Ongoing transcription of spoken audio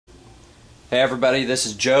Hey everybody, this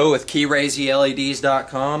is Joe with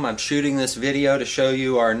keyrazyleds.com. I'm shooting this video to show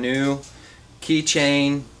you our new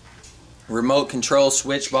keychain remote control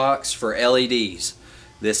switch box for LEDs.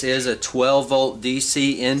 This is a 12 volt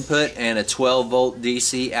DC input and a 12 volt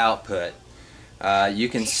DC output. You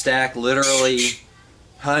can stack literally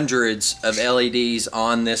hundreds of LEDs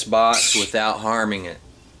on this box without harming it.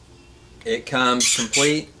 It comes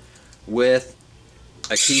complete with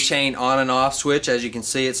a keychain on and off switch. As you can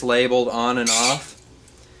see, it's labeled on and off.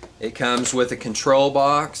 It comes with a control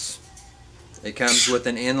box. It comes with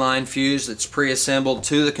an inline fuse that's pre-assembled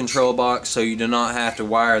to the control box, so you do not have to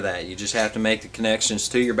wire that. You just have to make the connections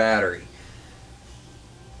to your battery.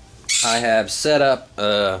 I have set up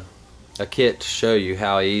a kit to show you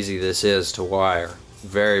how easy this is to wire.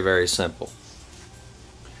 Very, very simple.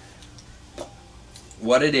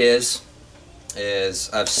 What it is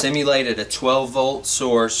I've simulated a 12 volt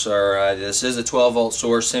source, or this is a 12 volt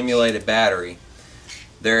source simulated battery.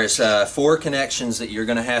 There's 4 connections that you're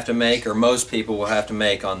going to have to make, or most people will have to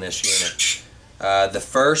make on this unit. The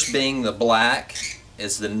first being the black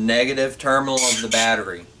is the negative terminal of the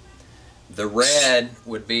battery. The red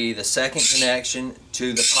would be the second connection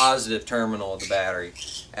to the positive terminal of the battery.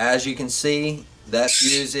 As you can see, that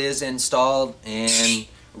fuse is installed and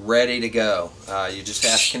ready to go. You just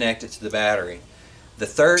have to connect it to the battery. The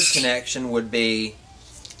third connection would be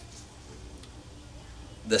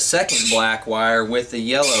the second black wire with the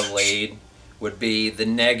yellow lead, would be the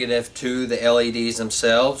negative to the LEDs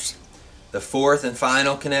themselves. The fourth and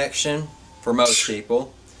final connection for most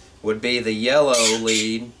people would be the yellow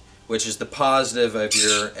lead, which is the positive of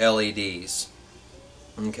your LEDs.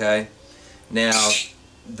 Okay, now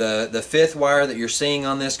the fifth wire that you're seeing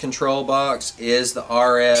on this control box is the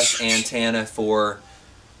RF antenna for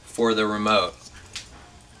the remote.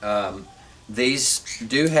 These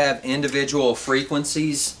do have individual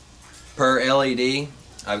frequencies per LED.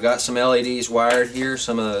 I've got some LEDs wired here.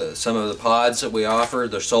 Some of the pods that we offer,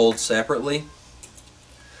 they're sold separately.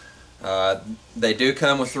 They do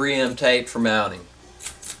come with 3M tape for mounting.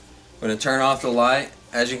 I'm going to turn off the light.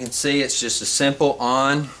 As you can see, it's just a simple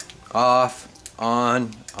on, off,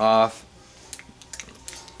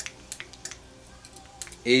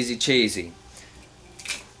 easy cheesy.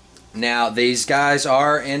 Now these guys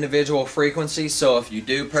are individual frequencies, so if you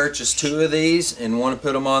do purchase 2 of these and want to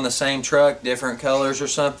put them on the same truck, different colors or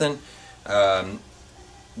something,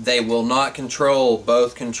 they will not control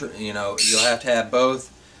both. You'll have to have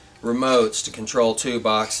both remotes to control 2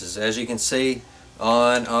 boxes. As you can see,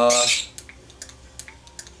 on, off.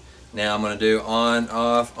 Now I'm going to do on,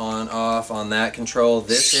 off on that control.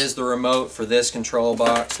 This is the remote for this control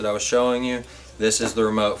box that I was showing you. This is the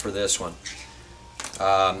remote for this one.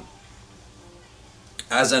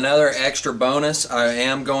 As another extra bonus, I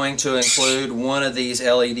am going to include one of these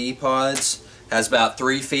LED pods. It has about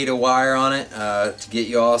 3 feet of wire on it to get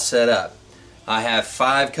you all set up. I have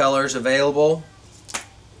 5 colors available.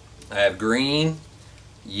 I have green,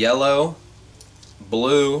 yellow,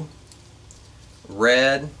 blue,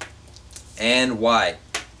 red, and white.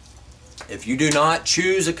 If you do not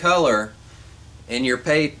choose a color in your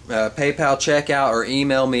PayPal checkout or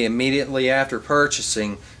email me immediately after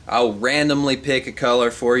purchasing, I'll randomly pick a color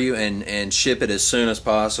for you and ship it as soon as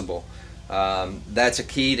possible. That's a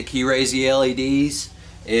key to keyrazy LEDs,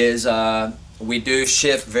 is we do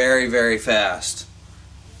ship very, very fast.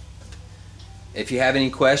 If you have any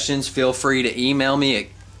questions, feel free to email me at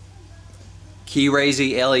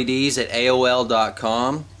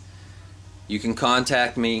keyrazyleds@aol.com. You can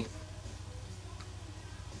contact me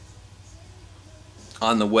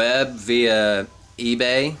on the web via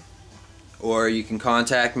eBay, or you can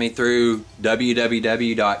contact me through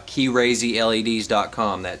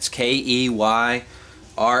www.keyrazyleds.com. That's KEYRAZY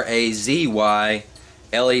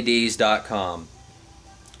LEDs.com.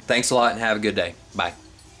 Thanks a lot and have a good day. Bye.